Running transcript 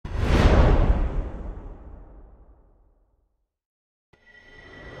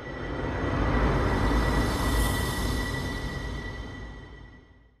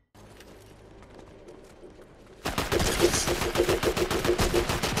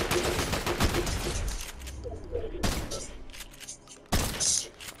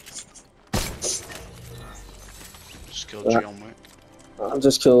LG on, mate. I've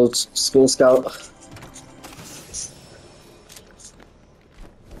just killed School Scout.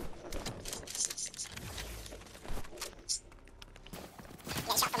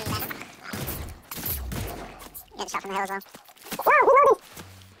 Get shot from there. Get shot from the hill as well. Whoa, reloading!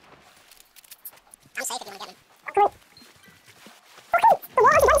 I'm safe if you want to get me. Okay. Okay, the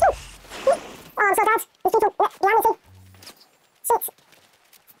wall is right too. Oh, I'm so bad. These people, behind me too. Shit.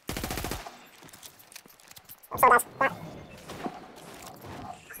 I'm so bad. Right.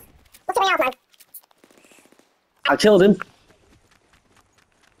 Look at me out, man. I killed him.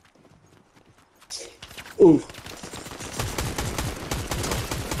 Ooh.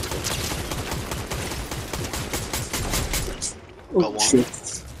 Got Oh, one. shit.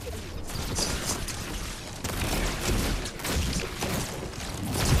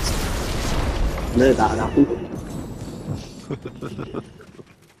 I knew that would happen.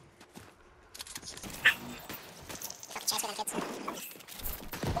 Chase with them kids.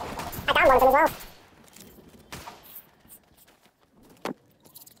 I downed one of them as well.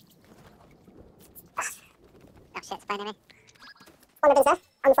 Oh shit, it's behind me. One of them's there,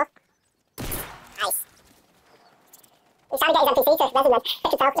 on the floor. Nice. He's trying to get his NPC to resin them. I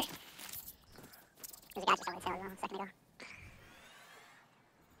can tell. There's a guy just over the tail as well, a second ago.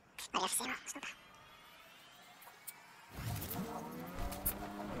 I have to see him. Stop.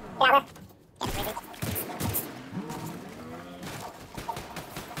 Get out there. Get him, breathe.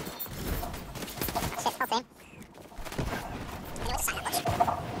 Shit, I'll see him. Anyway, just sign that much.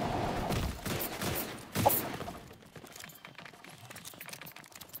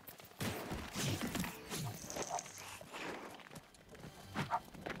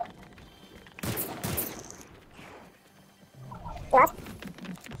 What?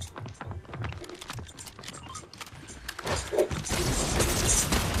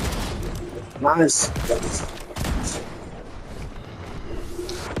 Nice.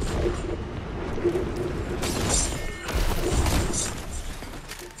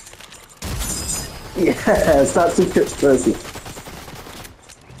 Yes, that's a good person.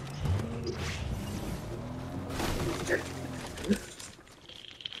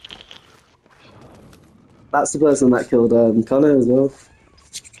 That's the person that killed Connor as well.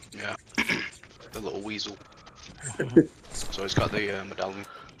 Yeah. The little weasel. So he's got the medallion.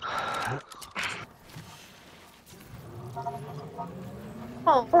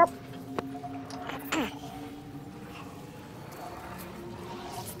 Hey, come up.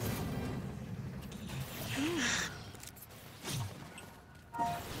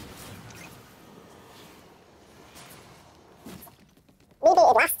 We beat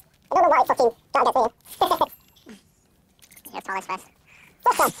it last. I don't know why it fucking got to get through. You're tallest first.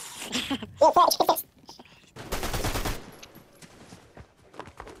 Fuck them. You're prick.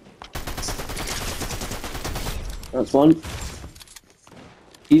 That's one.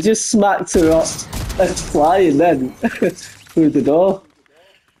 You just smacked her up and flying then through the door.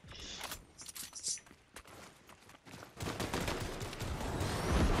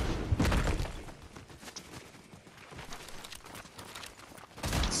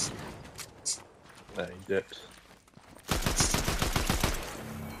 There, he dipped.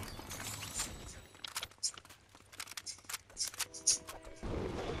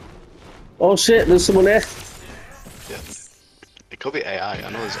 Oh shit, there's someone here. Yeah. It could be AI. I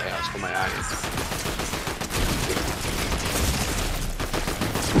know there's AI. It's from AI.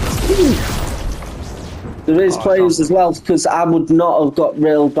 There is players as well, because I would not have got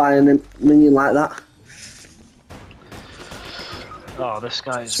railed by a minion like that. Oh, this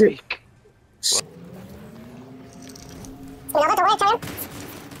guy is Shit. weak. We know that, don't worry, carry on.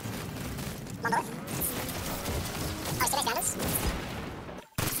 One bullet. Oh, see those gunners?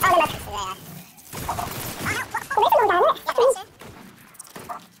 Oh, no, no. Yeah. Oh, no, what? Oh, there's another guy, isn't it? Yeah, there is.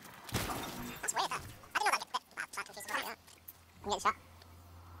 That's weird, that. I didn't know that. That's confusing. I'm getting shot.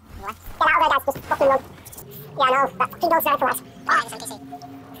 What? Get out of there, guys. Just fucking run. Yeah, I know. That fucking goes down for us. Oh, there's NPC.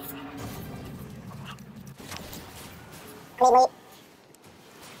 I mean, wait.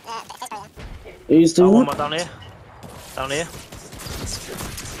 Fish boy, yeah. Who's Oh, doing one that? more down here. Down here.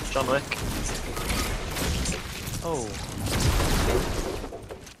 John Wick. Oh.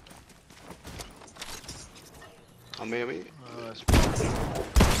 On me, mate.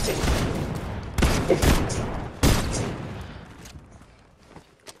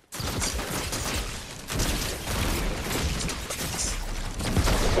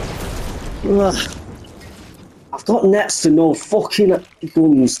 Ugh. I've got next to no fucking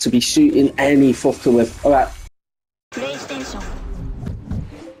guns to be shooting any fucker with. Alright. PlayStation